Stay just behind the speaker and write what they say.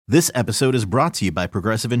This episode is brought to you by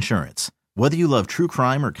Progressive Insurance. Whether you love true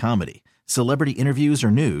crime or comedy, celebrity interviews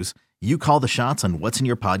or news, you call the shots on what's in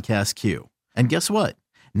your podcast queue. And guess what?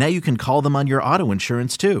 Now you can call them on your auto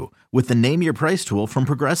insurance too with the Name Your Price tool from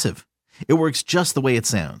Progressive. It works just the way it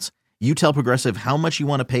sounds. You tell Progressive how much you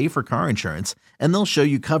want to pay for car insurance, and they'll show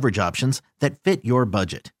you coverage options that fit your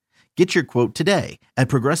budget. Get your quote today at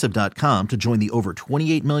Progressive.com to join the over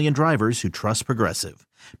 28 million drivers who trust Progressive.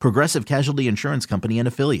 Progressive Casualty Insurance Company and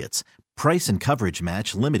Affiliates. Price and coverage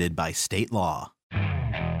match limited by state law.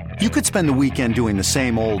 You could spend the weekend doing the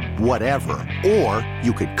same old whatever, or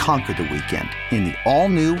you could conquer the weekend in the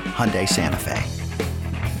all-new Hyundai Santa Fe.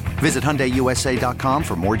 Visit HyundaiUSA.com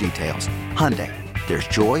for more details. Hyundai, there's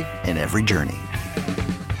joy in every journey.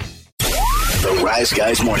 The Rise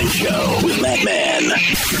Guys Morning Show with Matt Man, 9,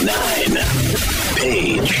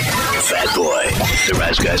 Paige, Fat Boy. The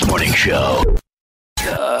Rise Guys Morning Show.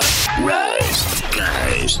 The Rise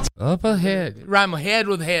Guys. Up ahead. Rhyme head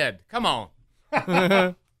with head. Come on.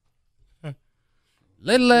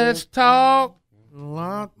 Let's talk. A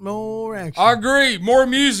lot more action. I agree. More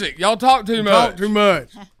music. Y'all talk too much. Talk too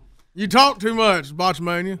much. You talk too much,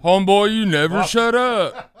 Botchmania. Homeboy, you never shut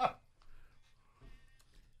up.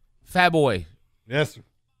 Fat Boy. Yes,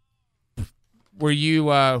 sir. Were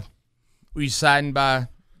you saddened by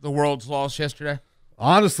the world's loss yesterday?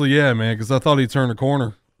 Honestly, yeah, man, because I thought he turned the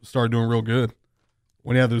corner, started doing real good.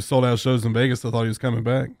 When he had those sold-out shows in Vegas, I thought he was coming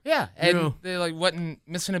back. Yeah, and they wasn't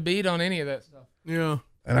missing a beat on any of that stuff. Yeah.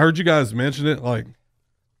 And I heard you guys mention it. Like,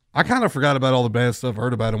 I kind of forgot about all the bad stuff I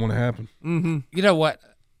heard about him when it happened. Mm-hmm. You know what?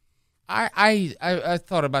 I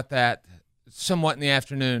thought about that somewhat in the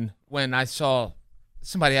afternoon when I saw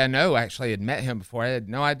somebody I know actually had met him before. I had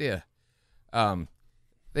no idea.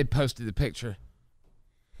 They posted the picture.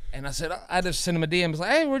 And I said, I just sent him a DM. I was like,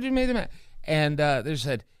 hey, where'd you meet him at? And they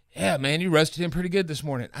said, yeah, man, you roasted him pretty good this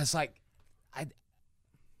morning. I was like,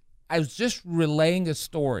 I was just relaying a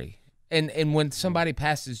story. And when somebody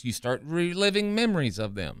passes, you start reliving memories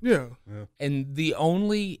of them. Yeah. And the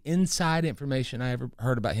only inside information I ever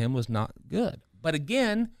heard about him was not good. But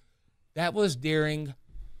again, that was during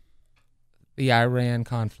the Iran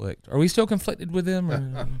conflict. Are we still conflicted with them?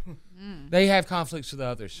 Or they have conflicts with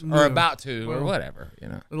others, or about to, or whatever. You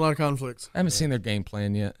know, A lot of conflicts. I haven't seen their game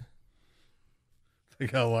plan yet. They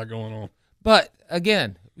got a lot going on. But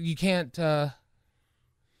again, you can't.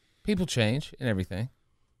 People change and everything.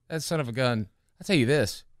 That son of a gun. I tell you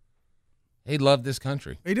this, he loved this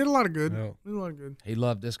country. He did a lot of good. Yeah. He did a lot of good. He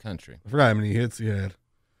loved this country. I forgot how many hits he had.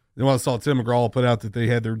 Then when I saw Tim McGraw put out that they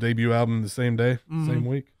had their debut album the same day, same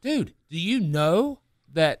week. Dude, do you know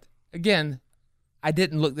that, again, I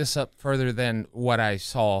didn't look this up further than what I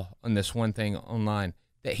saw on this one thing online,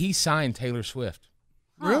 that he signed Taylor Swift.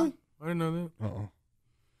 Really? I didn't know that. Uh-oh.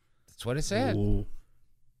 That's what it said. Ooh.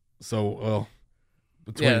 So,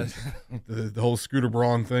 between the whole Scooter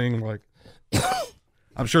Braun thing, like,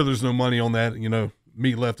 I'm sure there's no money on that,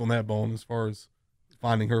 meat left on that bone as far as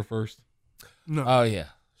finding her first. No. Oh, yeah.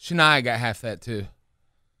 Shania got half that, too.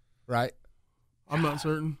 Right? I'm not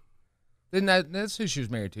certain. That's who she was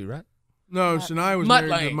married to, right? No, Shania was Mutt married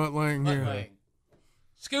Lange. to Mutt Lange. Mutt Yeah. Lange.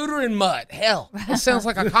 Scooter and Mutt. Hell, that sounds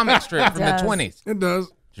like a comic strip from the 20s. It does.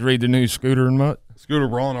 Did you read the new Scooter and Mutt? Scooter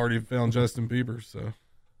Braun already found Justin Bieber, so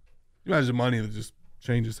you imagine money that just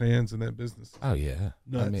changes hands in that business. Oh, yeah.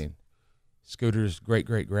 Nuts. I mean, Scooter's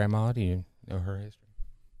great-great-grandma, do you know her history?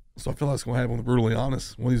 So I feel like it's going to happen with Brutally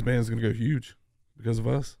Honest. One of these bands is going to go huge because of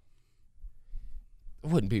us. It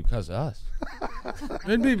wouldn't be because of us.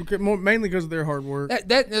 It'd be mainly because of their hard work.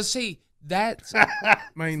 That's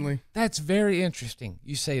Mainly. That's very interesting.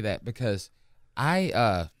 You say that because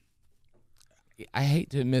I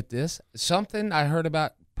hate to admit this. Something I heard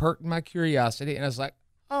about perked my curiosity, and I was like,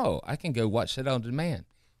 oh, I can go watch that on demand.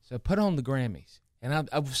 So I put on the Grammys, and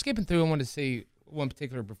I was skipping through and wanted to see one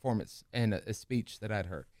particular performance and a speech that I'd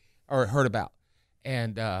heard about.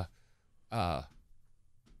 And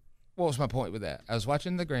what was my point with that? I was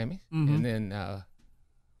watching the Grammys, and then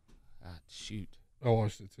shoot. I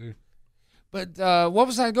watched it too. But what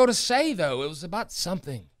was I going to say, though? It was about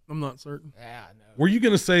something. I'm not certain. Yeah, I know. Were you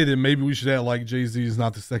going to say that maybe we should act like Jay-Z is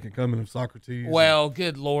not the second coming of Socrates? Well,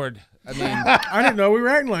 good Lord. I mean, I didn't know we were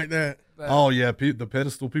acting like that. oh, yeah, the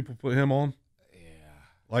pedestal people put him on. Yeah.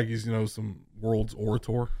 Like he's, some world's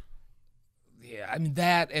orator. Yeah, I mean,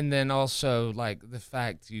 that, and then also, like, the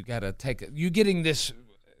fact you got to you're getting this,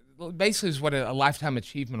 basically is what a Lifetime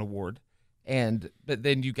Achievement Award, but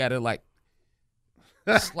then you got to, like,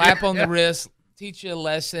 slap on the wrist, teach you a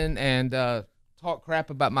lesson, and talk crap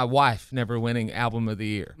about my wife never winning Album of the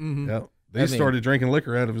Year. Mm-hmm. Yeah. They started drinking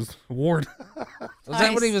liquor out of his award. Was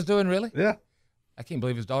that what he was doing, really? Yeah. I can't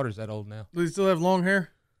believe his daughter's that old now. Does he still have long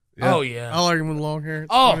hair? Yeah. Oh, yeah. I like him with long hair.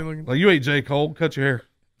 It's Oh. funny looking. Like you ain't J. Cole. Cut your hair.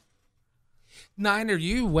 Nine, are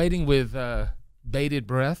you waiting with bated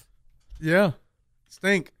breath? Yeah.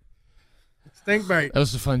 Stink bait. That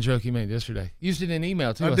was a fun joke you made yesterday. Used it in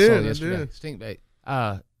email, too. I saw did, it I yesterday. did. Stink bait.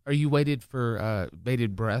 Are you waited for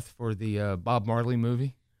bated breath for the Bob Marley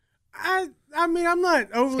movie? I mean, I'm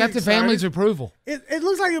not overly It's got the excited. family's approval. It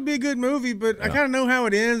looks like it'll be a good movie, but I kind of know how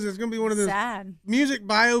it ends. It's going to be one of those Sad. music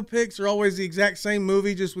biopics are always the exact same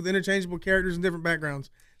movie, just with interchangeable characters and different backgrounds.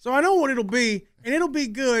 So I know what it'll be, and it'll be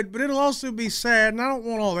good, but it'll also be sad, and I don't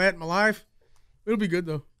want all that in my life. It'll be good,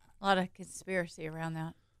 though. A lot of conspiracy around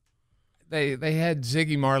that. They had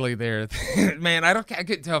Ziggy Marley there. Man, I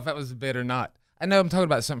couldn't tell if that was a bit or not. I know I'm talking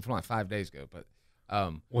about something from like 5 days ago, but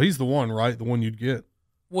Well, he's the one, right? The one you'd get.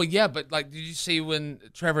 well, yeah, but like, did you see when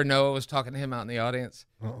Trevor Noah was talking to him out in the audience?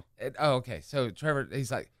 Oh. Okay. So Trevor,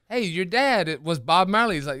 he's like, "Hey, your dad, it was Bob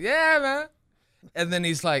Marley." He's like, "Yeah, man." And then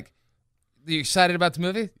he's like, "Are you excited about the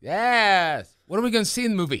movie?" "Yes." "What are we going to see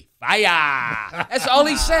in the movie?" "Fire." That's all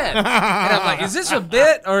he said. And I'm like, is this a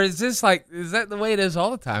bit, or is that the way it is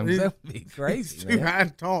all the time? 'Cause that would be crazy, It's too man. high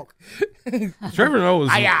to talk. Trevor Noah was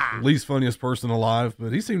Hi-ya. the least funniest person alive,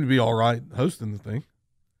 but he seemed to be all right hosting the thing.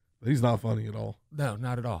 But he's not funny at all. No,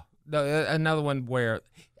 not at all. No, another one where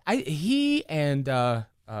he and Bill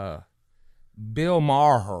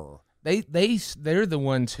Maher, they're the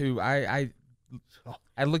ones who I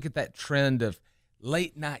look at that trend of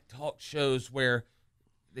late night talk shows where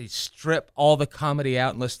they strip all the comedy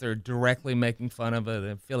out unless they're directly making fun of an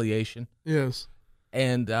affiliation, Yes.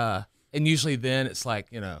 and usually then it's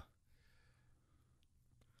like, you know,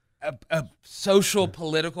 a social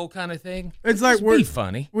political kind of thing. It's like Just we're be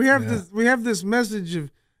funny. We have this message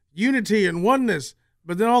of unity and oneness,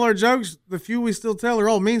 but then all our jokes, the few we still tell, are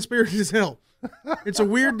all mean spirited as hell. It's a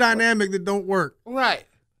weird dynamic that don't work. Right.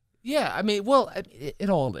 Yeah. I mean, well,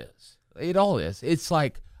 it all is. It all is. It's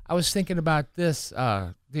like I was thinking about this,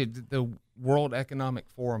 the World Economic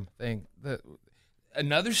Forum thing.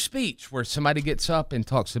 Another speech where somebody gets up and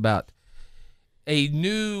talks about a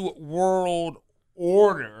new world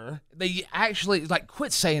order. They actually like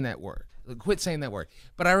quit saying that word.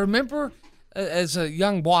 But I remember as a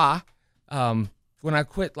young boy, when I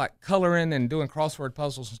quit like coloring and doing crossword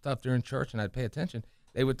puzzles and stuff during church, and I'd pay attention,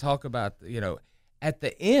 they would talk about, you know, at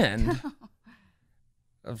the end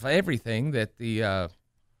of everything that the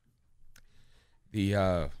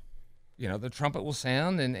trumpet will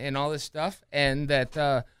sound and all this stuff, and that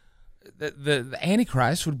the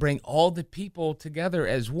Antichrist would bring all the people together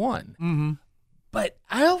as one. Mm-hmm. But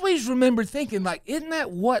I always remember thinking, like, isn't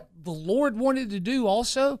that what the Lord wanted to do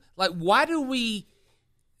also? Like, why do we,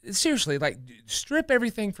 seriously, like, strip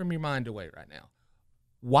everything from your mind away right now?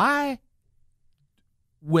 Why,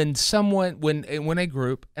 when a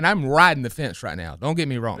group, and I'm riding the fence right now, don't get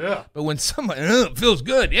me wrong. Yeah. But when somebody, it feels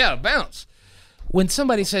good, yeah, bounce. When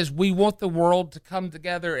somebody says, we want the world to come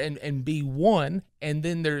together and be one, and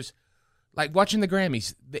then there's, like, watching the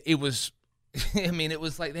Grammys, it was, I mean, it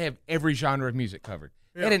was like they have every genre of music covered.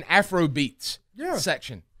 They had an Afro beats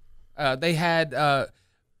section. They had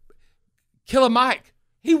Killer Mike.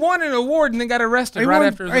 He won an award and then got arrested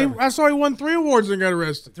after it was over. I saw he won 3 awards and got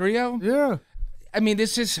arrested. 3 of them? Yeah. I mean,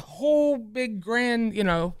 it's this whole big, grand, you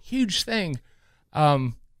know, huge thing. But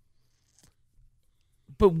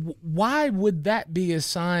why would that be a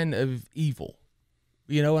sign of evil?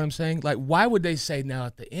 You know what I'm saying? Like, why would they say now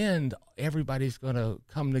at the end, everybody's going to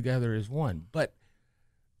come together as one? But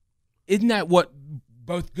isn't that what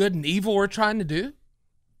both good and evil are trying to do?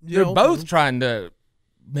 They're both trying to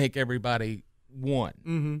make everybody one.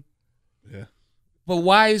 Mm-hmm. Yeah. But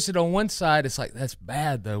why is it on one side, it's like, that's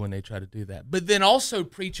bad, though, when they try to do that. But then also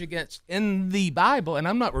preach against, in the Bible, and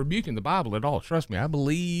I'm not rebuking the Bible at all, trust me, I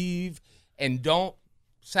believe, and don't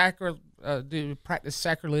practice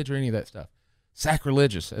sacrilege or any of that stuff.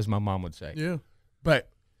 Sacrilegious, as my mom would say. Yeah. But,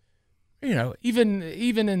 you know, even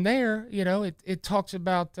in there, you know, it talks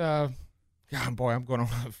about, God, boy, I'm going on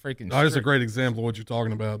a freaking No, it's a streak. great example of what you're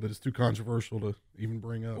talking about, but it's too controversial to even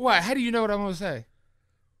bring up. Why? How do you know what I'm going to say?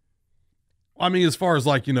 I mean, as far as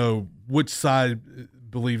like, you know, which side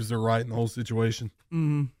believes they're right in the whole situation.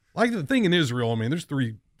 Mm-hmm. Like the thing in Israel, I mean, there's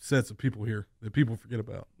 3 sets of people here that people forget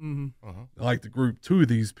about. Mm-hmm. They like to group 2 of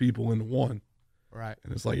these people into one. Right.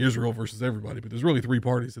 And it's like Israel versus everybody, but there's really 3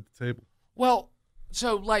 parties at the table. Well,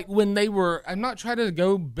 so like when they were, I'm not trying to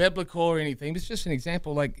go biblical or anything. It's just an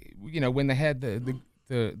example. Like, you know, when they had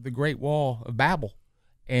the Great Wall of Babel,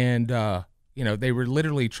 and you know, they were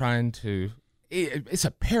literally trying to. It's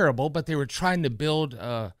a parable, but they were trying to build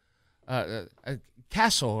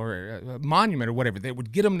castle or a monument or whatever that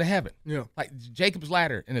would get them to heaven. Yeah. Like Jacob's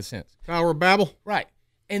ladder, in a sense. Tower of Babel. Right.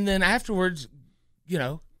 And then afterwards,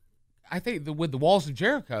 I think with the walls of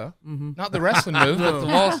Jericho, not the wrestling move, but the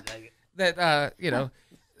walls that,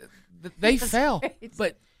 they fell.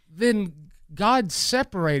 But then God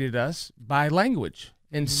separated us by language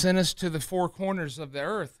and sent us to the four corners of the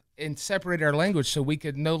earth and separated our language so we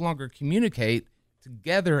could no longer communicate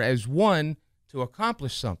together as one to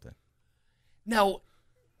accomplish something. Now,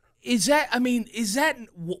 is that,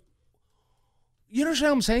 you understand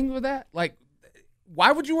what I'm saying with that? Like,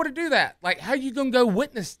 why would you want to do that? Like, how are you going to go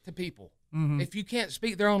witness to people if you can't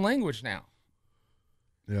speak their own language now?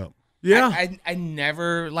 Yeah. Yeah. I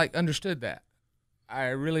never, understood that. I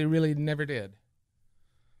really, really never did.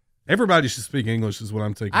 Everybody should speak English is what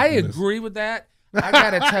I'm taking. I agree with that. I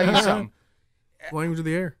got to tell you something. Language of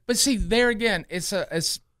the air. But see, there again, it's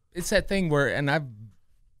that thing where, and I've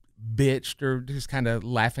bitched or just kind of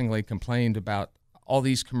laughingly complained about all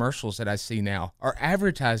these commercials that I see now are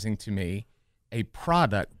advertising to me a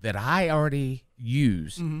product that I already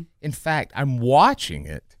use. In fact, I'm watching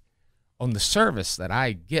it on the service that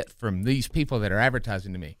I get from these people that are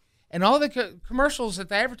advertising to me. And all the commercials that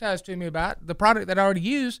they advertise to me about, the product that I already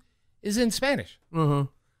use, is in Spanish.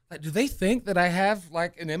 Like, do they think that I have,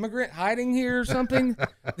 an immigrant hiding here or something?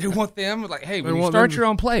 They want them, hey, when you start your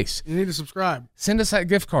own place, you need to subscribe. Send us that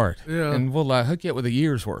gift card, and we'll hook you up with a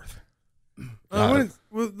year's worth. The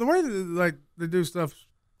way that they do stuff,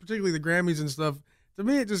 particularly the Grammys and stuff, to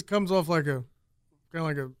me it just comes off like a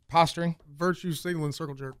posturing, virtue signaling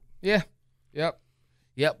circle jerk. Yeah, yep.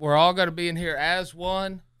 We're all going to be in here as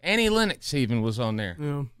one. Annie Lennox even was on there.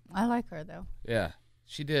 Yeah, I like her though. Yeah,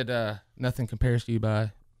 she did. Nothing Compares to You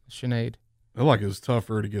by Sinead. I feel like it was tough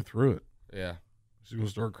for her to get through it. Yeah, she's gonna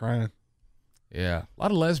start crying. Yeah, a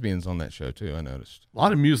lot of lesbians on that show too. I noticed a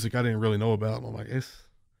lot of music I didn't really know about. And I'm like,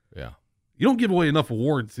 you don't give away enough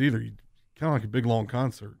awards either. You kind of like a big long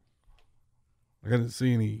concert. Like I didn't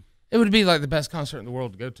see any. It would be like the best concert in the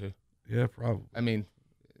world to go to. Yeah, probably. I mean,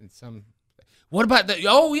 in some. What about the?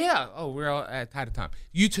 Oh yeah. Oh, we're all at tight of time.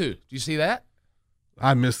 You too. Do you see that?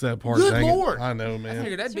 I missed that part. Good Lord! I know, man. I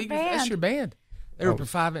figured that's your band. They were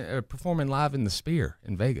performing live in the Sphere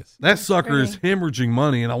in Vegas. That sucker is hemorrhaging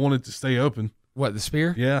money, and I want it to stay open. What, the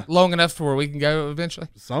Sphere? Yeah. Long enough to where we can go eventually?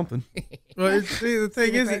 Something. Well, the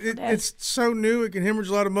thing is, it's so new, it can hemorrhage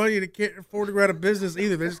a lot of money, and it can't afford to go out of business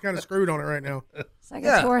either. They're just kind of screwed on it right now. It's like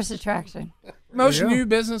a tourist attraction. Most new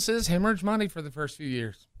businesses hemorrhage money for the first few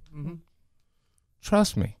years.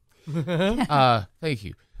 Trust me. Thank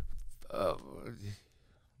you.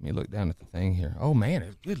 Let me look down at the thing here. Oh,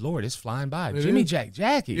 man. Good Lord. It's flying by. Jimmy Jack,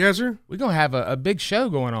 Jackie. Yes, sir. We're going to have a big show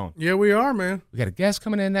going on. Yeah, we are, man. We got a guest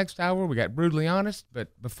coming in next hour. We got Brutally Honest.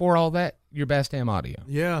 But before all that, your Best Damn Audio.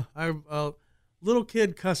 Yeah. I'm little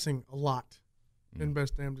kid cussing a lot in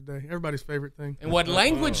Best Damn today. Everybody's favorite thing. And what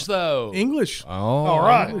language, though? English. Oh, all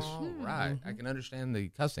right. English. All right. I can understand the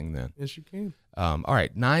cussing then. Yes, you can. All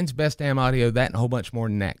right. 9's Best Damn Audio. That and a whole bunch more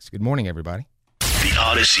next. Good morning, everybody. The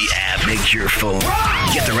Odyssey app makes your phone.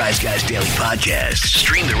 Get the Rise Guys Daily Podcast.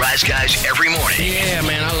 Stream the Rise Guys every morning. Yeah,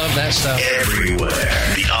 man, I love that stuff.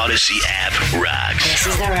 Everywhere. The Odyssey app rocks. This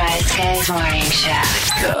is the Rise Guys Morning Show.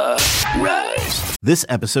 The Rise. This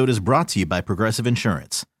episode is brought to you by Progressive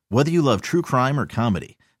Insurance. Whether you love true crime or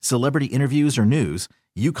comedy, celebrity interviews or news,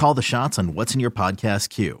 you call the shots on what's in your podcast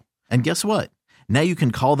queue. And guess what? Now you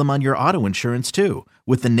can call them on your auto insurance too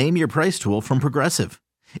with the Name Your Price tool from Progressive.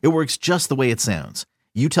 It works just the way it sounds.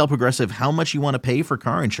 You tell Progressive how much you want to pay for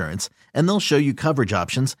car insurance, and they'll show you coverage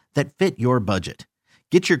options that fit your budget.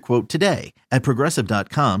 Get your quote today at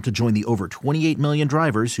Progressive.com to join the over 28 million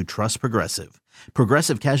drivers who trust Progressive.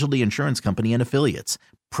 Progressive Casualty Insurance Company and Affiliates.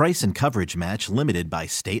 Price and coverage match limited by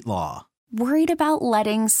state law. Worried about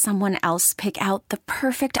letting someone else pick out the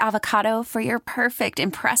perfect avocado for your perfect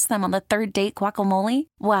impress them on the third date guacamole?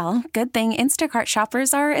 Well, good thing Instacart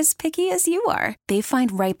shoppers are as picky as you are. They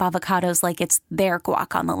find ripe avocados like it's their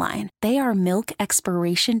guac on the line. They are milk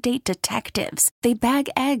expiration date detectives. They bag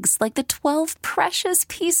eggs like the 12 precious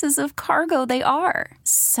pieces of cargo they are.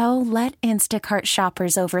 So let Instacart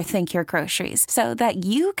shoppers overthink your groceries so that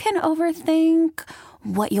you can overthink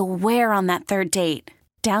what you'll wear on that third date.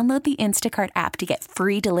 Download the Instacart app to get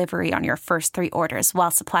free delivery on your first 3 orders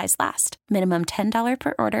while supplies last. Minimum $10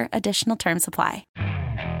 per order. Additional terms apply.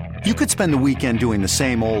 You could spend the weekend doing the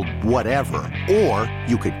same old whatever, or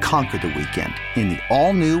you could conquer the weekend in the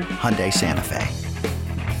all-new Hyundai Santa Fe.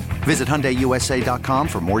 Visit HyundaiUSA.com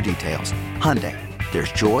for more details. Hyundai,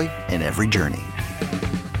 there's joy in every journey.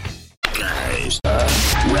 Rise.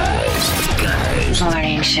 Rise. Guys.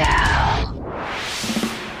 Morning Show.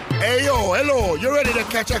 Hey, yo, hello, you ready to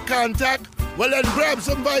catch a contact? Well, then grab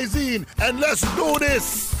some Visine and let's do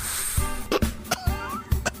this.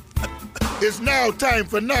 It's now time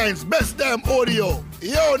for Nine's Best Damn Audio.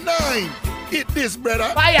 Yo, Nine, hit this, brother.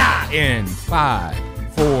 Fire! In 5,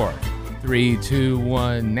 4, 3, 2,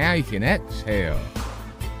 1. Now you can exhale.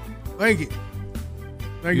 Thank you.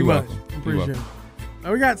 Thank you much. Appreciate it.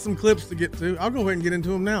 Now, we got some clips to get to. I'll go ahead and get into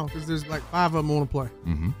them now because there's like 5 of them I want to play.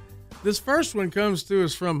 Mm-hmm. This first one comes to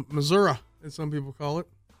us from Missouri, as some people call it.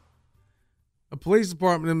 A police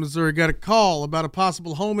department in Missouri got a call about a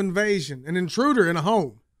possible home invasion, an intruder in a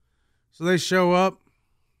home. So they show up.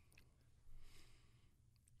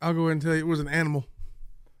 I'll go ahead and tell you it was an animal.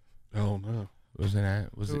 Oh, no. Was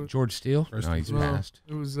it George Steele? No, he's passed.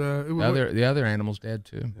 It was the other animal's dead,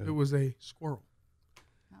 too. It was a squirrel.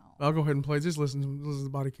 I'll go ahead and play. Just listen to the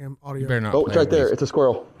body cam audio. You better not it's right there. It's a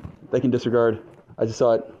squirrel. They can disregard. I just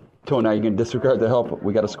saw it. Tone, now you can disregard the help.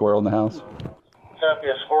 We got a squirrel in the house. Copy,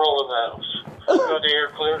 a squirrel in the house. Go to air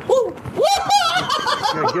clear.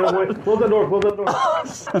 Yeah, get away. Close the door. Close the door.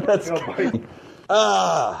 That's crazy.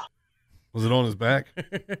 Was it on his back?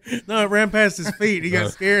 No, it ran past his feet. He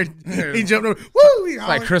got scared. He jumped over. Woo! It's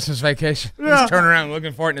like Christmas Vacation. Yeah. He's turning around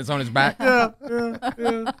looking for it, and it's on his back. Yeah.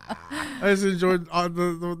 I just enjoyed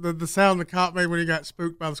the sound the cop made when he got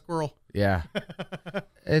spooked by the squirrel. Yeah.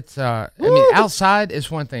 It's, I mean, outside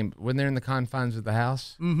is one thing. When they're in the confines of the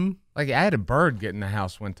house, like I had a bird get in the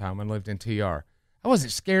house one time when I lived in TR. I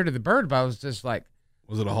wasn't scared of the bird, but I was just like.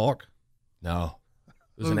 Was it a hawk? No.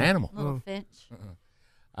 It was an animal. Little finch.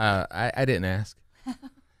 I didn't ask.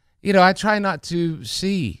 You know, I try not to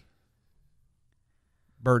see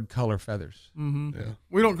bird color feathers. Mm-hmm. Yeah.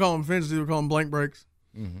 We don't call them finches. We call them blank breaks.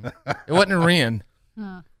 Mm-hmm. It wasn't a wren.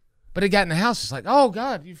 But it got in the house. It's like, oh,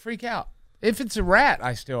 God, you freak out. If it's a rat,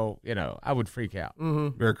 I still, I would freak out.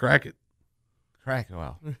 Mm-hmm. Better crack it. Crack it,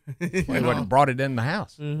 well. What brought it in the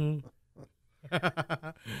house. Mm-hmm.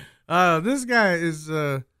 This guy is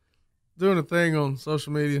doing a thing on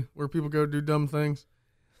social media where people go do dumb things.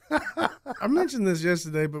 I mentioned this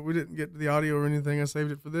yesterday, but we didn't get to the audio or anything. I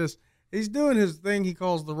saved it for this. He's doing his thing he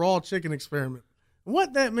calls the raw chicken experiment.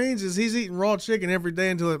 What that means is he's eating raw chicken every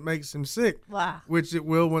day until it makes him sick. Wow. Which it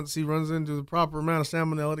will once he runs into the proper amount of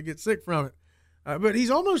salmonella to get sick from it. But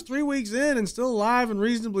he's almost 3 weeks in and still alive and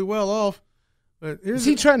reasonably well off. But is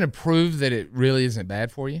he trying to prove that it really isn't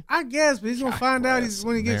bad for you? I guess, but he's going to find out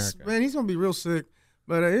when he gets, man, he's going to be real sick.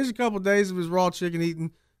 But here's a couple of days of his raw chicken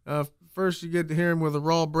eating. First, you get to hear him with a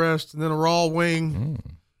raw breast and then a raw wing.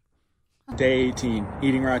 Day 18,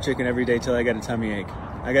 eating raw chicken every day till I get a tummy ache.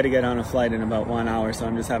 I got to get on a flight in about 1 hour, so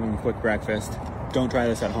I'm just having a quick breakfast. Don't try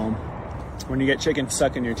this at home. When you get chicken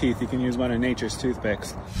stuck in your teeth, you can use one of nature's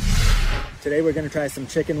toothpicks. Today we're going to try some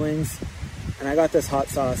chicken wings, and I got this hot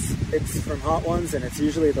sauce. It's from Hot Ones, and it's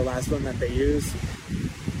usually the last one that they use.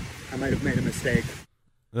 I might have made a mistake.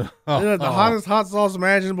 The hottest hot sauce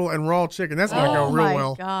imaginable and raw chicken. That's going to go real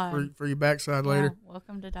well for your backside later.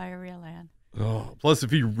 Welcome to Diarrhea Land. Oh, plus,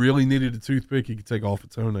 if he really needed a toothpick, he could take off a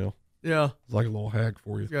toenail. Yeah. It's like a little hack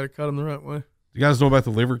for you. You got to cut them the right way. Do you guys know about the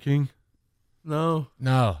Liver King? No.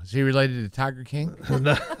 Is he related to Tiger King?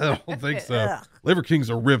 No, I don't think so. Liver King's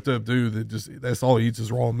a ripped up dude that's all he eats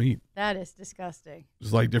is raw meat. That is disgusting.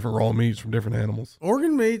 Just like different raw meats from different animals.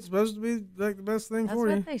 Organ meat's supposed to be like the best thing for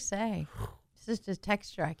you. That's what they say. It's just a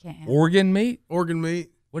texture I can't handle. Organ meat? Organ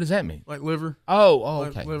meat. What does that mean? Like liver. Oh,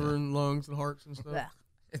 like okay. Liver and lungs and hearts and stuff.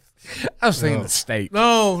 I was thinking the steak.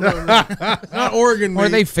 No. Not organ meat. Or are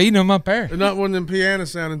they feeding them up there? They're not one of them piano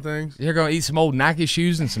sounding things. You're going to eat some old Nike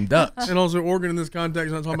shoes and some ducks. And also organ in this context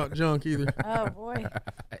is not talking about junk either. Oh, boy.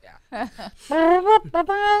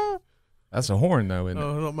 That's a horn, though, isn't it?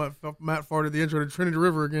 Oh, Matt farted the intro to Trinity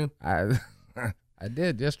River again. I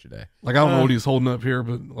did yesterday. Like, I don't know what he's holding up here,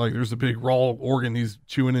 but, like, there's a big raw organ he's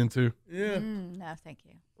chewing into. Yeah. No, thank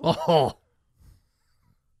you. Oh.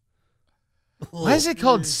 Why is it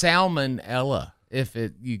called salmonella if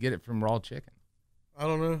you get it from raw chicken? I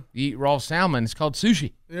don't know. You eat raw salmon, it's called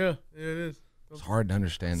sushi. Yeah, it is. It's hard to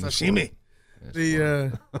understand. Sashimi.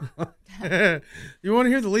 You want to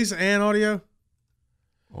hear the Lisa Ann audio?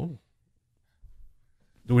 Oh.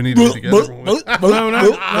 Do we need to be together? No,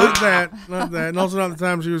 not that. Not that. And also not the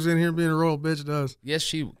time she was in here being a royal bitch does.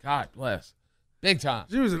 Yes, God bless. Big time.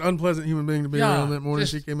 She was an unpleasant human being to be around that morning.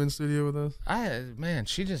 She came in studio with us.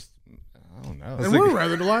 She just, I don't know. And we're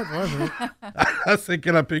rather delightful, I think. I said,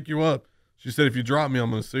 can I pick you up? She said, if you drop me, I'm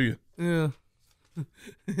going to sue you. Yeah.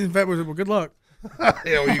 In fact, we said, well, good luck. Yeah,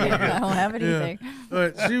 well, you gonna I don't have anything. Yeah.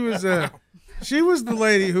 But she was the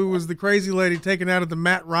lady who was the crazy lady taken out of the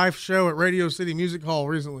Matt Rife show at Radio City Music Hall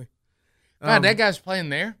recently. God, that guy's playing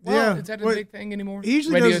there. Well, yeah, is that a big thing anymore? He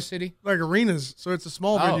usually Radio does, City, like arenas, so it's a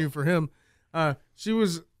small venue for him. She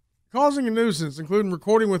was causing a nuisance, including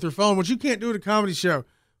recording with her phone, which you can't do at a comedy show.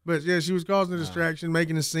 But yeah, she was causing a distraction,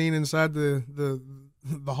 making a scene inside the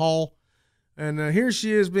hall, and here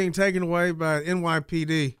she is being taken away by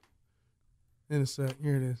NYPD. In a sec,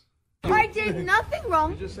 here it is. I did nothing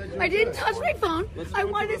wrong. I didn't touch my phone. I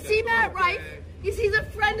wanted to see Matt Rife. He's a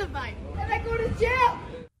friend of mine, and I go to jail.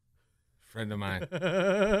 Friend of mine.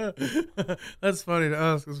 That's funny to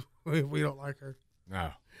us because we don't like her. No.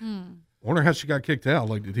 I wonder how she got kicked out.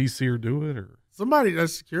 Like, did he see her do it, or somebody?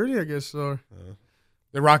 That's security, I guess. So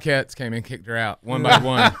the Rockettes came and kicked her out one by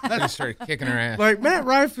one. They started kicking her ass. Like Matt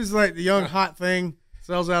Rife is like the young hot thing.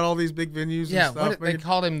 Sells out all these big venues. Yeah, and stuff. they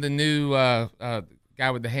called him the new guy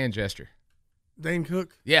with the hand gesture. Dane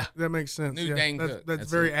Cook. Yeah, that makes sense. New Dane Cook. That's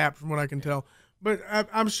very apt from what I can tell. But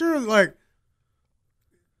I'm sure like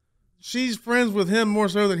she's friends with him more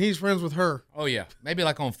so than he's friends with her. Oh yeah, maybe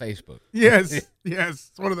like on Facebook. Yes, yes,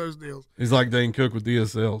 it's one of those deals. He's like Dane Cook with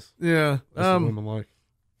DSLs. Yeah, that's the woman like.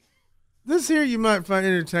 This here you might find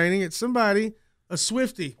entertaining. It's somebody, a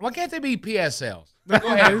Swiftie. Why can't they be PSLs? Go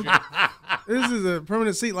ahead. This is a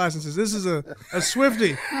permanent seat licenses. This is a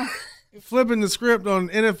Swiftie flipping the script on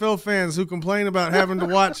NFL fans who complain about having to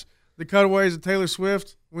watch the cutaways of Taylor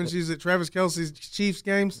Swift when she's at Travis Kelce's Chiefs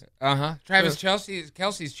games. Travis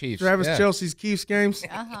Kelce's Chiefs. Travis Kelce's Chiefs games.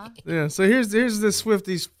 Yeah. So here's the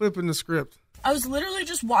Swifties flipping the script. I was literally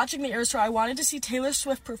just watching the air show. I wanted to see Taylor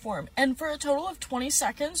Swift perform, and for a total of 20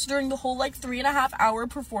 seconds during the whole 3.5 hour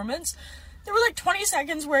performance, there were 20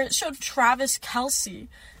 seconds where it showed Travis Kelce.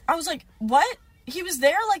 I was like, what? He was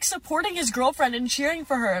there supporting his girlfriend and cheering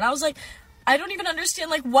for her, and I was like, I don't even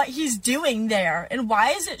understand what he's doing there, and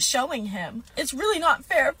why is it showing him? It's really not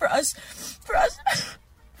fair for us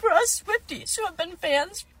Swifties who have been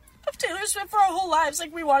fans of Taylor Swift for our whole lives.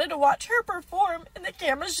 We wanted to watch her perform, and the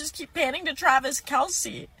cameras just keep panning to Travis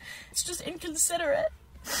Kelce. It's just inconsiderate.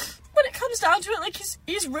 When it comes down to it,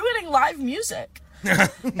 he's ruining live music. I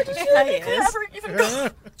just feel like he could never even go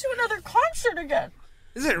to another concert again.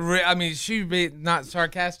 Is it real? I mean, she be not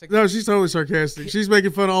sarcastic? No, she's totally sarcastic. She's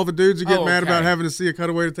making fun of all the dudes who get mad about having to see a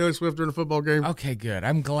cutaway to Taylor Swift during a football game. Okay, good.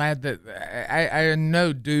 I'm glad that I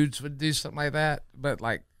know dudes would do something like that, but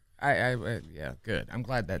yeah, good. I'm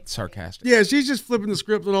glad that's sarcastic. Yeah, she's just flipping the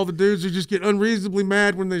script on all the dudes who just get unreasonably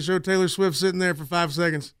mad when they show Taylor Swift sitting there for 5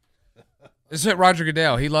 seconds. It's like Roger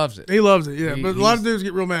Goodell. He loves it. He loves it, yeah. But a lot of dudes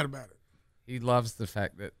get real mad about it. He loves the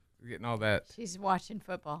fact that we're getting all that. She's watching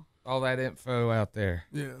football. All that info out there.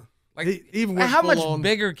 Yeah. Even how much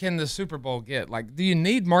bigger can the Super Bowl get? Do you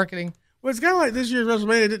need marketing? Well, it's kind of like this year's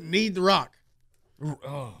WrestleMania didn't need The Rock.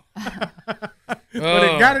 Oh. But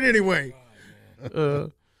it got it anyway.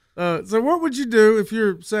 So what would you do if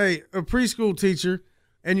you're, say, a preschool teacher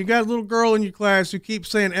and you got a little girl in your class who keeps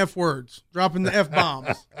saying F words, dropping the F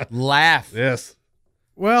bombs? Laugh. Yes.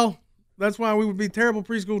 Well, that's why we would be terrible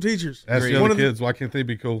preschool teachers. That's the other kids. Why can't they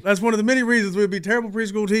be cool? That's one of the many reasons we would be terrible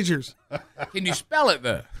preschool teachers. Can you spell it,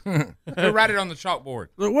 though? Or write it on the chalkboard.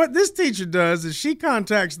 But what this teacher does is she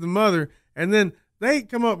contacts the mother, and then they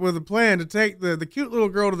come up with a plan to take the cute little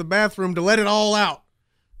girl to the bathroom to let it all out.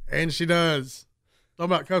 And she does.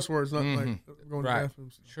 Talking about cuss words, not going to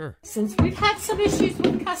bathrooms. Sure. Since we've had some issues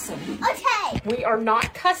with cussing, we are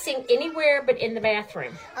not cussing anywhere but in the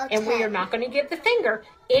bathroom. And we are not going to give the finger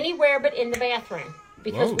anywhere but in the bathroom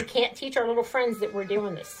because we can't teach our little friends that we're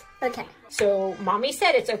doing this. Okay. So Mommy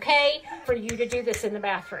said it's okay for you to do this in the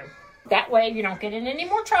bathroom. That way you don't get in any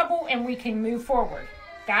more trouble and we can move forward.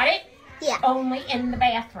 Got it? Yeah. Only in the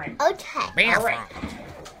bathroom. Okay. All right.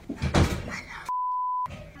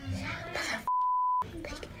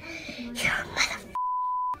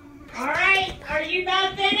 All right, are you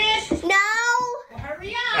about finished? No. Well,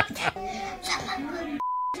 hurry up.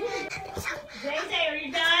 Zay, are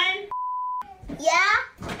you done? Yeah.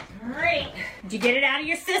 All right. Did you get it out of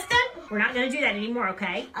your system? We're not going to do that anymore,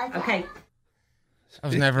 okay? Okay. I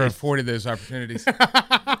was never afforded those opportunities.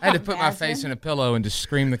 I had to put my face in a pillow and just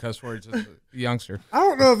scream the cuss words as a youngster. I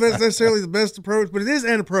don't know if that's necessarily the best approach, but it is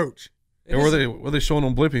an approach. Yeah, were they showing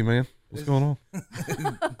on Blippy, man? What's going on?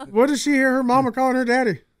 What does she hear her mama calling her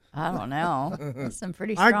daddy? I don't know. That's some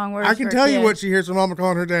pretty strong words. I can tell you what she hears her mama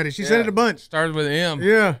calling her daddy. She said it a bunch. Started with an M.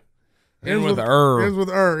 Yeah. Ends with R. Ends with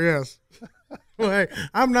R, yes. Well, hey,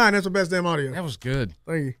 I'm 9. That's the best damn audio. That was good.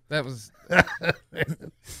 Thank you. That was...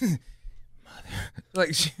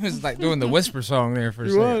 she was doing the whisper song there for a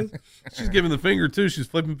second. She's giving the finger, too. She's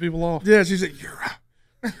flipping people off. Yeah, she's like, you're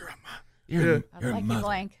You're I like a mother.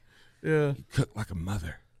 blank. Yeah. You cook like a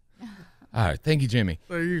mother. All right. Thank you, Jimmy.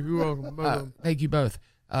 Thank you. You're welcome. Thank you both.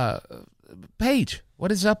 Paige,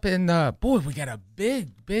 what is up in, boy, we got a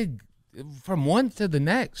big, from one to the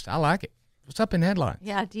next. I like it. What's up in headlines?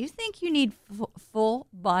 Yeah, do you think you need full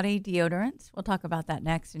body deodorants? We'll talk about that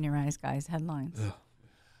next in your Rise Guys headlines. Ugh.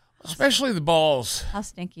 Especially the balls. How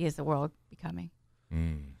stinky is the world becoming?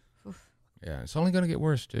 Yeah, it's only going to get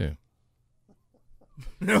worse, too.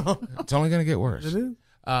 It's only going to get worse. It is.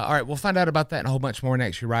 All right, we'll find out about that and a whole bunch more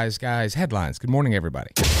next. Your Rise Guys headlines. Good morning,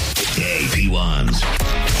 everybody. Hey, P1s.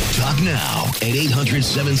 Talk now at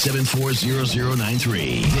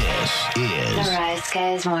 800-774-0093. This is The Rise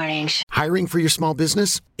Guys Morning Show. Hiring for your small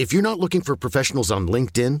business? If you're not looking for professionals on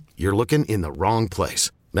LinkedIn, you're looking in the wrong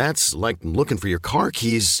place. That's like looking for your car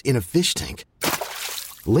keys in a fish tank.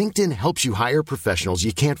 LinkedIn helps you hire professionals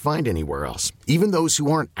you can't find anywhere else, even those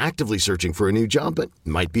who aren't actively searching for a new job but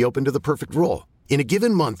might be open to the perfect role. In a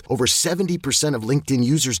given month, over 70% of LinkedIn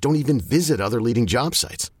users don't even visit other leading job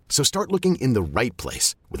sites. So start looking in the right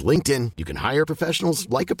place. With LinkedIn, you can hire professionals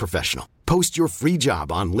like a professional. Post your free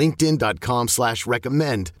job on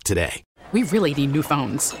linkedin.com/recommend today. We really need new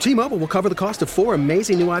phones. T-Mobile will cover the cost of 4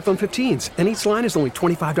 amazing new iPhone 15s, and each line is only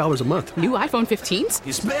 $25 a month. New iPhone 15s?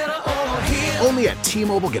 It's better over here. Only at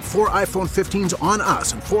T-Mobile, get 4 iPhone 15s on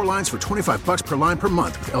us and 4 lines for $25 per line per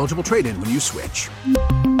month with eligible trade-in when you switch.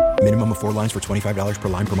 Minimum of 4 lines for $25 per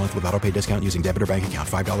line per month with autopay discount using debit or bank account.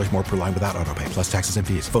 $5 more per line without autopay, plus taxes and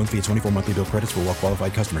fees. Phone fee at 24 monthly bill credits for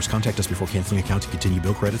well-qualified customers. Contact us before canceling account to continue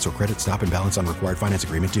bill credits or credit stop and balance on required finance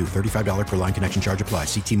agreement due. $35 per line connection charge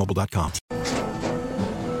applies. See T-Mobile.com.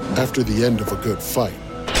 After the end of a good fight,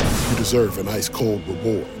 you deserve an ice-cold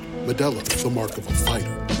reward. Modelo is the mark of a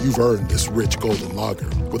fighter. You've earned this rich golden lager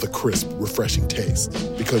with a crisp, refreshing taste.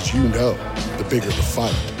 Because you know, the bigger the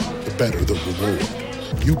fight, the better the reward.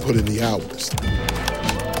 You put in the hours,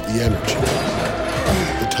 the energy,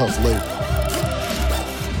 the tough labor.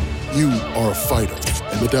 You are a fighter,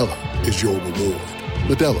 and Modelo is your reward.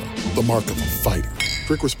 Modelo, the mark of a fighter.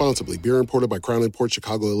 Drink responsibly. Beer imported by Crown Imports,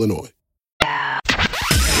 Chicago, Illinois.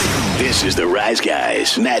 This is the Rise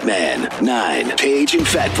Guys, Madman, 9, Paige, and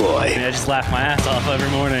Fat Boy. I just laugh my ass off every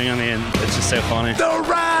morning. I mean, it's just so funny. The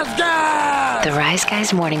Rise Guys! The Rise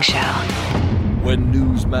Guys Morning Show. When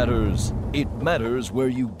news matters, it matters where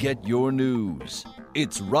you get your news.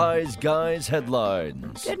 It's Rise Guys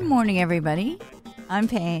Headlines. Good morning, everybody. I'm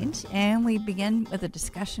Paige, and we begin with a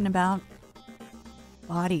discussion about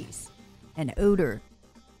bodies and odor.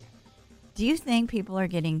 Do you think people are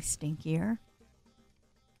getting stinkier?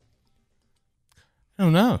 I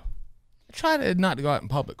don't know. I try to not to go out in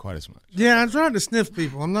public quite as much. Yeah, I'm trying to sniff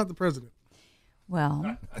people. I'm not the president.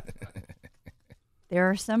 Well, there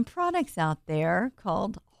are some products out there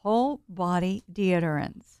called whole body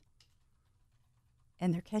deodorants,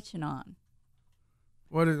 and they're catching on.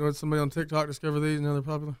 What somebody on TikTok discovered these and now they're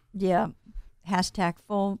popular? Yeah. Hashtag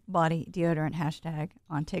full body deodorant hashtag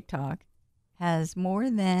on TikTok has more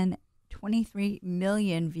than 23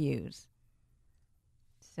 million views.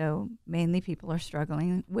 So mainly people are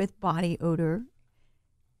struggling with body odor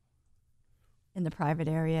in the private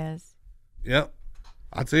areas. Yep.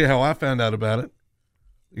 I'll tell you how I found out about it.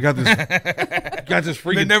 You got this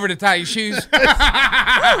freaking... They never to tie your shoes.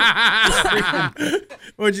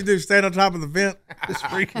 What'd you do, stand on top of the vent? This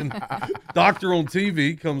freaking doctor on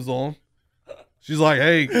TV comes on. She's like,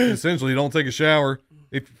 hey, essentially, don't take a shower.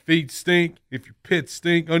 If your feet stink, if your pits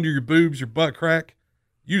stink, under your boobs, your butt crack,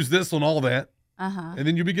 use this on all that. And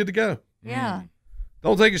then you'll be good to go. Yeah.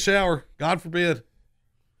 Don't take a shower. God forbid.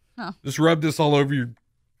 Huh. Just rub this all over your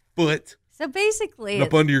foot. So basically, and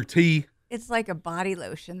up under your tea. It's like a body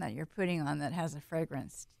lotion that you're putting on that has a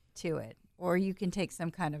fragrance to it. Or you can take some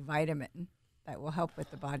kind of vitamin that will help with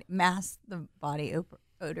the body, mask the body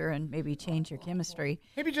odor and maybe change your chemistry.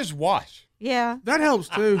 Maybe just wash. Yeah. That helps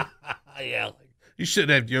too. Yeah. You shouldn't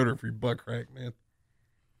have deodorant for your butt crack, man.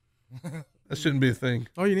 That shouldn't be a thing.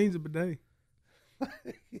 All you need is a bidet.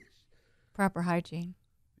 Proper hygiene.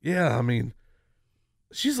 Yeah, I mean,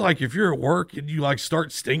 she's like, if you're at work and you like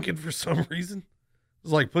start stinking for some reason,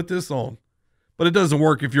 it's like, put this on. But it doesn't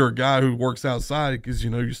work if you're a guy who works outside because,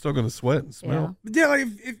 you know, you're still going to sweat and smell. Yeah, like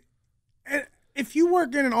if you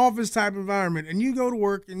work in an office type environment and you go to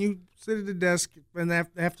work and you sit at the desk and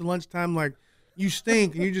after lunchtime, like you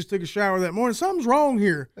stink and you just took a shower that morning, something's wrong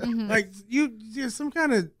here. Mm-hmm. Like some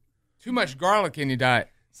kind of too much garlic in your diet.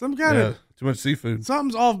 Some kind of too much seafood.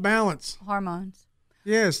 Something's off balance. Hormones.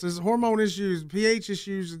 Yes, there's hormone issues, pH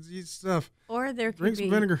issues, and stuff. Or there Drink could some be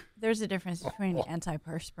vinegar. There's a difference between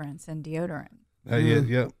antiperspirants and deodorant.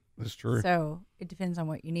 Yeah, that's true. So it depends on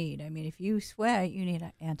what you need. I mean, if you sweat, you need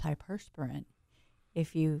an antiperspirant.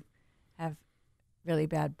 If you have really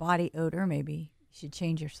bad body odor, maybe you should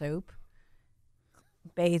change your soap.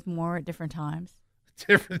 bathe more at different times.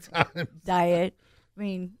 Different times. Diet. I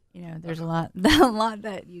mean, there's a lot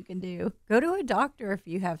that you can do. Go to a doctor if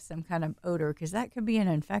you have some kind of odor, because that could be an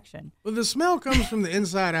infection. Well, the smell comes from the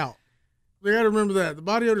inside out. You got to remember that. The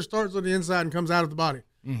body odor starts on the inside and comes out of the body.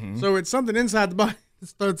 Mm-hmm. So it's something inside the body that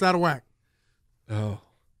starts out of whack. Oh.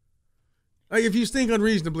 Like if you stink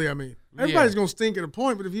unreasonably, I mean. Everybody's going to stink at a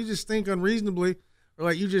point, but if you just stink unreasonably, or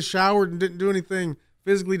like you just showered and didn't do anything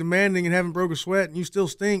physically demanding and haven't broke a sweat and you still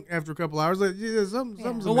stink after a couple hours, like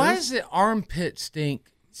something's But why is it armpit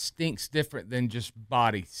stinks different than just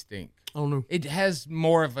body stink? I don't know. It has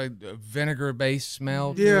more of a vinegar-based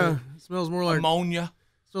smell. Yeah, it smells more like ammonia.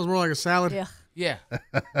 Smells more like a salad. Yeah. Yeah.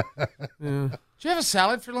 Did you have a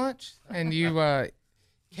salad for lunch and you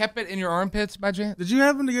kept it in your armpits by chance? Did you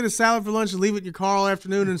happen to get a salad for lunch and leave it in your car all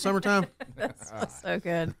afternoon in summertime? That's so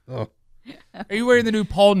good. Oh. Are you wearing the new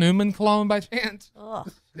Paul Newman cologne by chance? Ugh.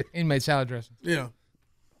 He made salad dressing. Yeah.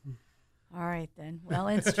 All right, then. Well,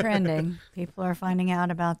 it's trending. People are finding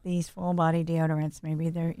out about these full-body deodorants. Maybe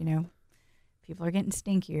they're, people are getting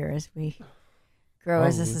stinkier as we grow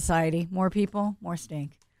as a society. More people, more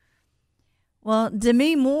stink. Well,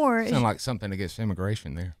 Demi Moore. Sound like something against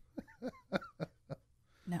immigration there.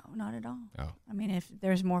 No, not at all. Oh. I mean, if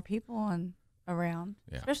there's more people around,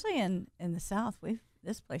 especially in the South,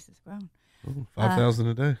 this place has grown. 5,000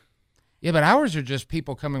 a day. Yeah, but ours are just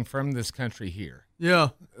people coming from this country here. Yeah.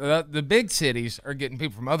 The big cities are getting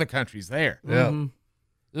people from other countries there. Yeah.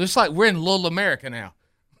 Mm-hmm. It's like we're in little America now.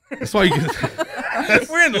 That's why you get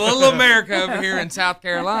we're in little America over here in South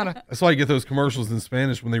Carolina. That's why you get those commercials in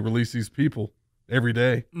Spanish when they release these people every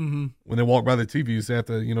day. Mm-hmm. When they walk by the TV, you have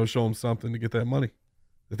to, show them something to get that money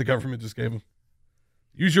that the government just gave them.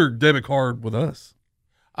 Use your debit card with us.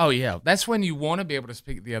 Oh, yeah. That's when you want to be able to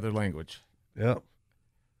speak the other language. Yeah.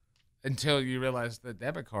 Until you realize the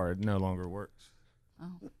debit card no longer works.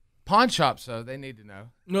 Oh. Pawn shops, though, they need to know.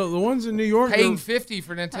 No, the ones in New York. Paying $50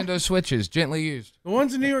 for Nintendo Switches, gently used. The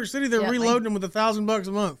ones in New York City, they're reloading them with $1,000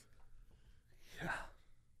 a month. Yeah.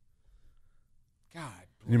 God.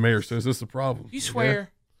 Your mayor says this is a problem. You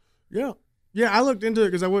swear? Yeah. Yeah, I looked into it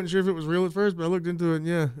because I wasn't sure if it was real at first, but I looked into it, and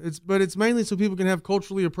yeah. It's mainly so people can have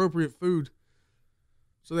culturally appropriate food.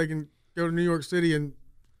 So they can go to New York City and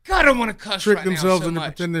God, I don't want to cuss trick right themselves now so into much.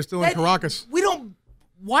 pretending they're still in Caracas.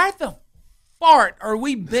 Why the fart are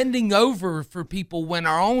we bending over for people when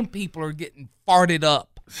our own people are getting farted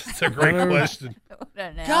up? That's a great question.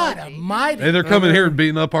 God almighty. Hey, they're coming here and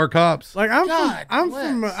beating up our cops. Like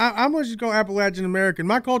I'm what you call Appalachian American.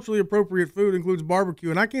 My culturally appropriate food includes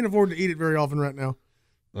barbecue, and I can't afford to eat it very often right now.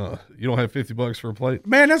 You don't have $50 for a plate?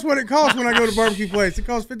 Man, that's what it costs when I go to barbecue place. It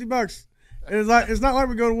costs $50. It's not like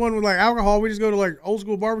we go to one with like alcohol. We just go to like old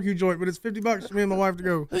school barbecue joint, but it's $50 for me and my wife to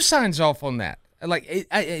go. Who signs off on that? Like,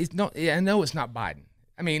 I know it's not Biden.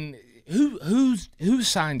 I mean, who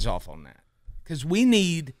signs off on that? Because we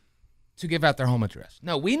need to give out their home address.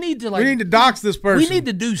 No, we need to we need to dox this person. We need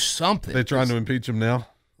to do something. They're trying to impeach him now.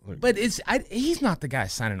 But he's not the guy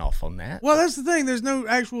signing off on that. Well, that's the thing. There's no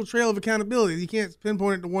actual trail of accountability. You can't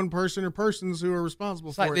pinpoint it to one person or persons who are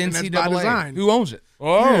responsible for it. Like the NCAA. That's by design. Who owns it?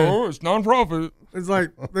 Oh, it's nonprofit. It's like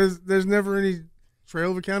there's never any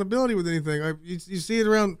trail of accountability with anything. Like you see it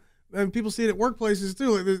around, and people see it at workplaces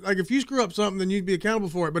too. Like if you screw up something, then you'd be accountable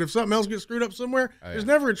for it. But if something else gets screwed up somewhere, there's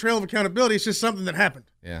never a trail of accountability. It's just something that happened.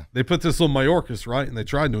 Yeah. They put this on Mayorkas, right? And they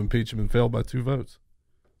tried to impeach him and failed by 2 votes.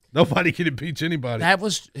 Nobody can impeach anybody. That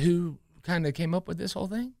was who kind of came up with this whole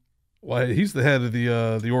thing? Well, he's the head of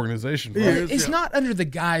the organization. Right? It's not under the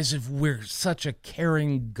guise of we're such a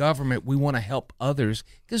caring government, we want to help others,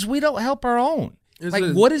 because we don't help our own.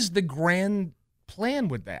 What is the grand plan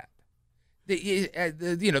with that?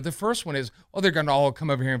 The first one is, they're going to all come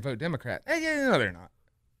over here and vote Democrat. No, they're not.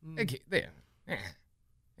 They ain't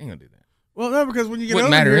going to do that. Well, no, because when you get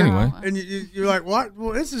Wouldn't over matter here, anyway. and you're like, what?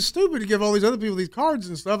 Well, this is stupid to give all these other people these cards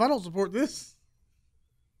and stuff. I don't support this.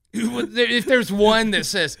 If there's one that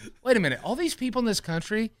says, wait a minute, all these people in this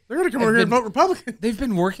country, they're going to come over here and vote Republican. They've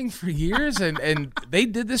been working for years, and they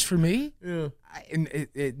did this for me? Yeah.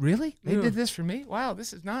 Really? They did this for me? Wow,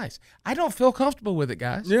 this is nice. I don't feel comfortable with it,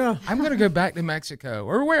 guys. Yeah. I'm going to go back to Mexico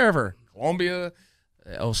or wherever, Colombia,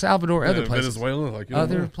 El Salvador, other places. Venezuela,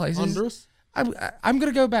 other places. Honduras. I'm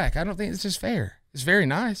going to go back. I don't think this is fair. It's very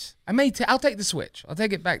nice. I'll take the switch. I'll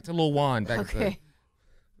take it back to Lil Juan, back to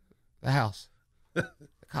the house.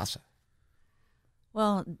 Casa.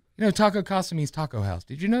 Well, Taco Casa means taco house.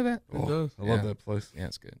 Did you know that? It does. I love that place. Yeah,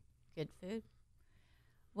 it's good. Good food.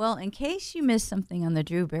 Well, in case you missed something on the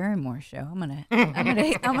Drew Barrymore show, I'm gonna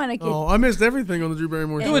get. Oh, I missed everything on the Drew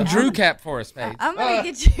Barrymore show. Do a Drew cap for us, Paige. I'm gonna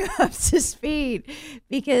get you up to speed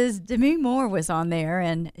because Demi Moore was on there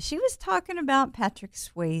and she was talking about Patrick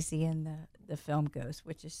Swayze in the film Ghost,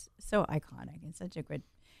 which is so iconic and such a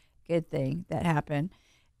good thing that happened.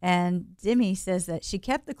 And Demi says that she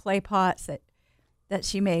kept the clay pots that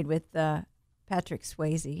she made with Patrick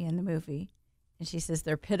Swayze in the movie, and she says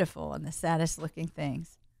they're pitiful and the saddest looking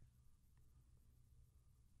things.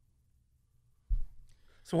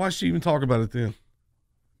 So why should she even talk about it then?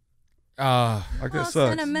 That sucks.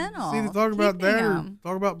 Sentimental. It's either talk about that or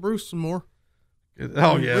talk about Bruce some more.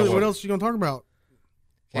 Really, what else are you gonna talk about?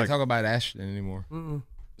 Can't talk about Ashton anymore.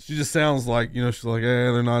 She just sounds like, she's like,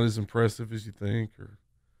 they're not as impressive as you think.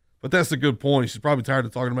 But that's a good point. She's probably tired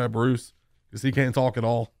of talking about Bruce because he can't talk at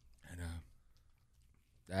all.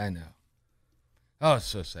 I know. Oh, it's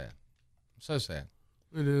so sad. So sad.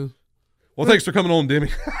 It is. Well, thanks for coming on, Demi.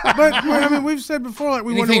 But I mean, we've said before, like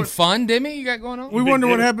we wonder anything what fun, Demi, you got going on? We wonder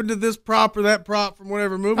what happened to this prop or that prop from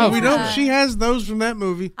whatever movie. Oh, we don't. She has those from that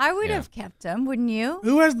movie. I would have kept them, wouldn't you?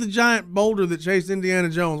 Who has the giant boulder that chased Indiana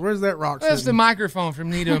Jones? Where's that rock? That's the sitting? microphone from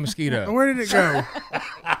Nito and Mosquito. Where did it go?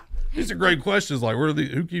 These are great questions. Like,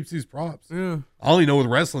 who keeps these props? Yeah. I only know with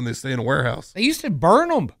wrestling they stay in a warehouse. They used to burn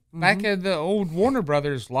them back at the old Warner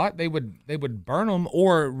Brothers lot. They would burn them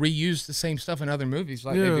or reuse the same stuff in other movies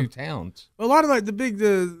like they do Towns. A lot of like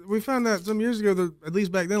we found that some years ago, at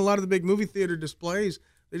least back then, a lot of the big movie theater displays,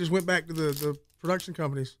 they just went back to the production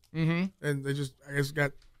companies. Mm-hmm. And they just, I guess,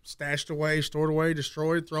 got stashed away, stored away,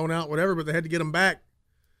 destroyed, thrown out, whatever, but they had to get them back.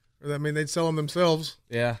 Or, I mean, they'd sell them themselves.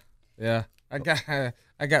 Yeah.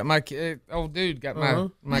 I got my kid, old dude got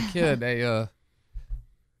my kid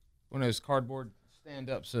one of those cardboard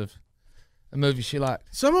stand-ups of a movie she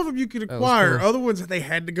liked. Some of them you could acquire. Other ones they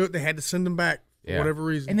had to send them back for whatever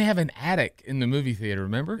reason. And they have an attic in the movie theater,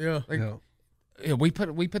 remember? Yeah. Yeah, we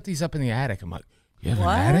put these up in the attic. I'm like, you have an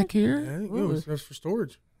attic here? Yeah, that's for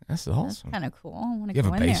storage. That's awesome. Kind of cool. I want to You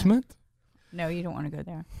go have a in basement? There. No, you don't want to go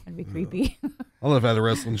there. That'd be creepy. I love how the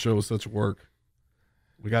wrestling show is such work.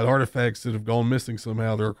 We got artifacts that have gone missing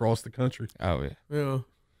somehow. They're across the country. Oh, yeah. Yeah.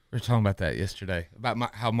 We were talking about that yesterday,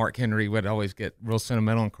 about how Mark Henry would always get real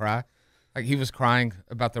sentimental and cry. Like he was crying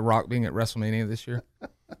about The Rock being at WrestleMania this year.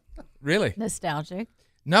 Really? Nostalgic?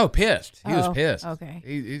 No, pissed. He was pissed. Okay.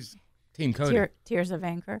 He's Team Cody. Tears of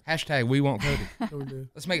anger? # we want Cody.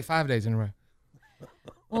 Let's make it 5 days in a row.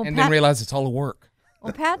 Well, and then realize it's all a work.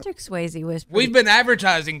 Well, Patrick Swayze was We've been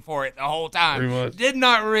advertising for it the whole time. Pretty much. Did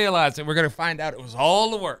not realize that we're going to find out it was all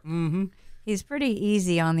the work. Mm-hmm. He's pretty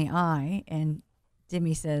easy on the eye. And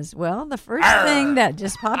Demi says, well, the first thing that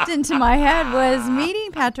just popped into my head was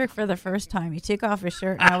meeting Patrick for the first time. He took off his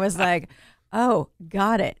shirt, and I was like, oh,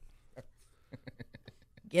 got it.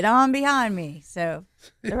 Get on behind me. So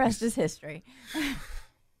the rest is history.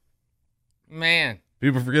 Man.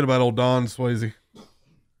 People forget about old Don Swayze.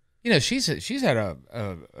 You know, she's had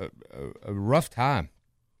a rough time,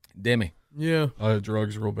 Demi. Yeah.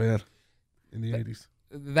 Drugs real bad in the 80s.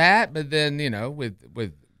 That, but then,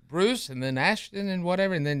 with Bruce and then Ashton and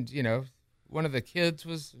whatever, and then, one of the kids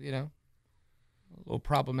was, a little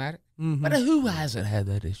problematic. Mm-hmm. But who hasn't had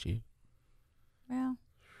that issue? Well,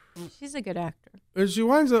 she's a good actor. And she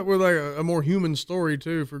winds up with like a more human story,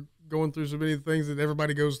 too, for going through so many things that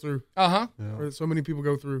everybody goes through. Uh-huh. Yeah. Or that so many people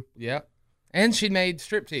go through. Yeah. And she made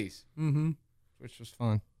striptease, which was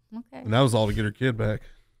fun. Okay. And that was all to get her kid back.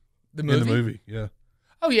 The movie? In the movie, yeah.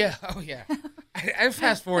 Oh, yeah. I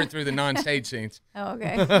fast forward through the non-stage scenes. Oh,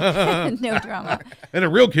 okay. No drama. And a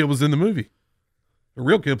real kid was in the movie. A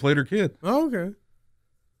real kid played her kid. Oh, okay.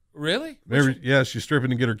 Really? Yeah, she's stripping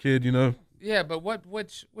to get her kid, Yeah, but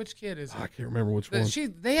which kid is it? I can't remember which one.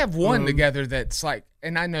 They have one together that's like,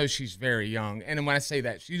 and I know she's very young, and when I say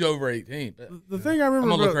that, she's over 18. But the thing I remember I'm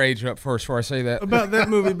going to look her age up first before I say that. About that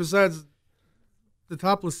movie, besides the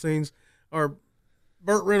topless scenes, are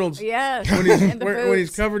Burt Reynolds. Yes. When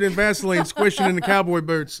he's covered in Vaseline, squishing in the cowboy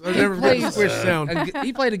boots. I never forget the squish sound.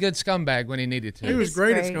 He played a good scumbag when he needed to. He was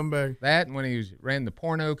great at scumbag. That and when he ran the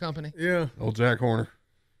porno company. Yeah. Old Jack Horner.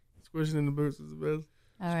 Squishing in the boots is the best.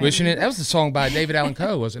 All right. Squishing it. That was the song by David Allan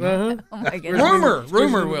Coe, wasn't it? Uh-huh. Oh my goodness.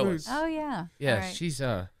 Rumor Willis. Oh yeah. Yeah, All right. she's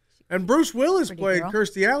And Bruce Willis played girl.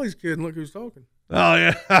 Kirstie Alley's kid, and look who's talking. Oh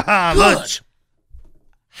yeah. Lunch.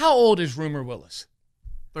 How old is Rumor Willis?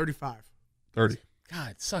 35. 30.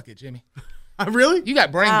 God, suck it, Jimmy. Really? You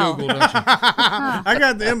got brain Google, don't you? I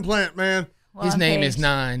got the implant, man. Well, His name is Paige.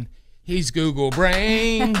 9. He's Google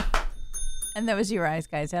brain. And that was your Eyes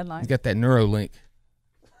Guys headline. He's got that Neuralink.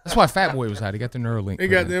 That's why Fat Boy was out. He got the Neuralink. He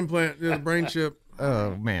got the implant, the brain chip.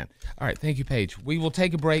 Oh, man. All right. Thank you, Paige. We will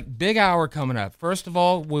take a break. Big hour coming up. First of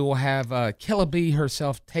all, we will have Killer Bee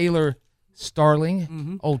herself, Taylor Starling.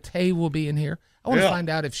 Mm-hmm. Old Tay will be in here. I want to find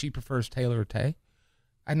out if she prefers Taylor or Tay.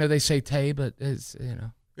 I know they say Tay, but it's,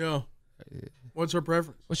 Yeah. What's her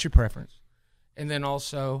preference? What's your preference? And then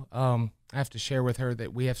also, I have to share with her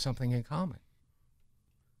that we have something in common.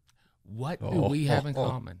 What do we have in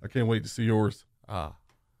common? I can't wait to see yours. I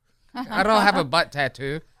don't have a butt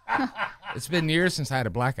tattoo. It's been years since I had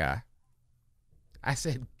a black eye. I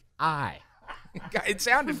said eye. It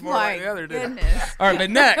sounded more like the other, didn't it? All right, but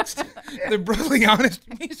next, the Brutally Honest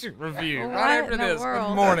Music Review. Right after this.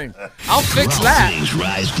 Good morning. I'll fix that.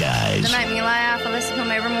 Rise Guys. They make me laugh. I listen to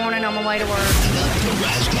them every morning on my way to work.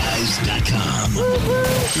 TheRiseGuys.com.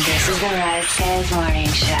 This is the Rise Guys Morning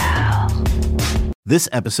Show. This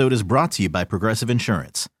episode is brought to you by Progressive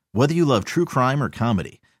Insurance. Whether you love true crime or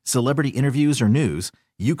comedy, celebrity interviews or news,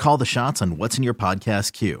 you call the shots on what's in your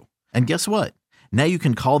podcast queue. And guess what? Now you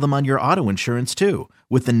can call them on your auto insurance too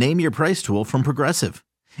with the Name Your Price tool from Progressive.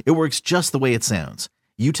 It works just the way it sounds.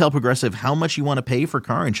 You tell Progressive how much you want to pay for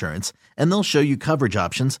car insurance, and they'll show you coverage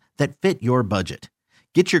options that fit your budget.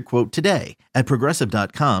 Get your quote today at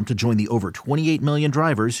Progressive.com to join the over 28 million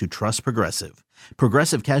drivers who trust Progressive.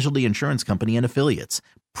 Progressive Casualty Insurance Company and Affiliates.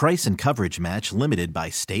 Price and coverage match limited by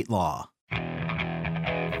state law.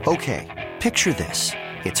 Okay, picture this.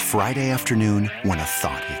 It's Friday afternoon when a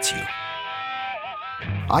thought hits you.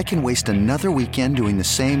 I can waste another weekend doing the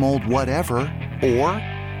same old whatever, or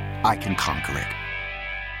I can conquer it.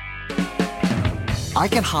 I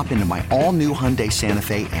can hop into my all-new Hyundai Santa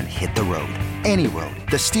Fe and hit the road. Any road.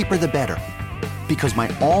 The steeper, the better. Because my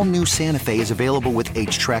all-new Santa Fe is available with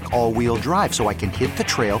H-Track all-wheel drive, so I can hit the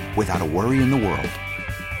trail without a worry in the world.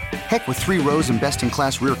 Heck, with 3 rows and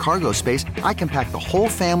best-in-class rear cargo space, I can pack the whole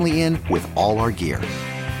family in with all our gear.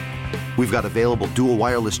 We've got available dual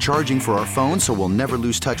wireless charging for our phones, so we'll never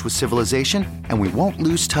lose touch with civilization, and we won't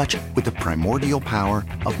lose touch with the primordial power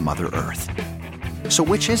of Mother Earth. So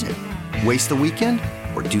which is it? Waste the weekend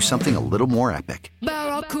or do something a little more epic?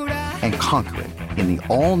 And conquer it in the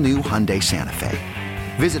all-new Hyundai Santa Fe.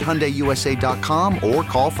 Visit HyundaiUSA.com or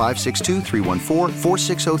call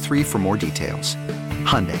 562-314-4603 for more details.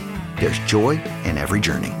 Hyundai, there's joy in every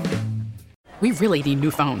journey. We really need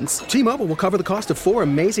new phones. T-Mobile will cover the cost of 4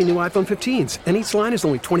 amazing new iPhone 15s, and each line is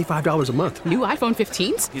only $25 a month. New iPhone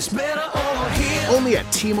 15s? It's better over here. Only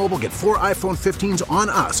at T-Mobile, get 4 iPhone 15s on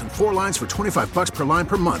us and 4 lines for $25 per line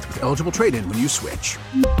per month with eligible trade-in when you switch.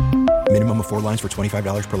 Minimum of 4 lines for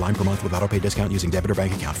 $25 per line per month with autopay discount using debit or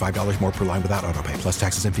bank account. $5 more per line without autopay, plus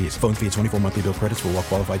taxes and fees. Phone fee at 24 monthly bill credits for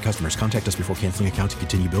well-qualified customers. Contact us before canceling account to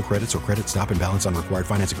continue bill credits or credit stop and balance on required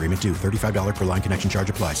finance agreement due. $35 per line connection charge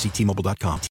applies. See T-Mobile.com.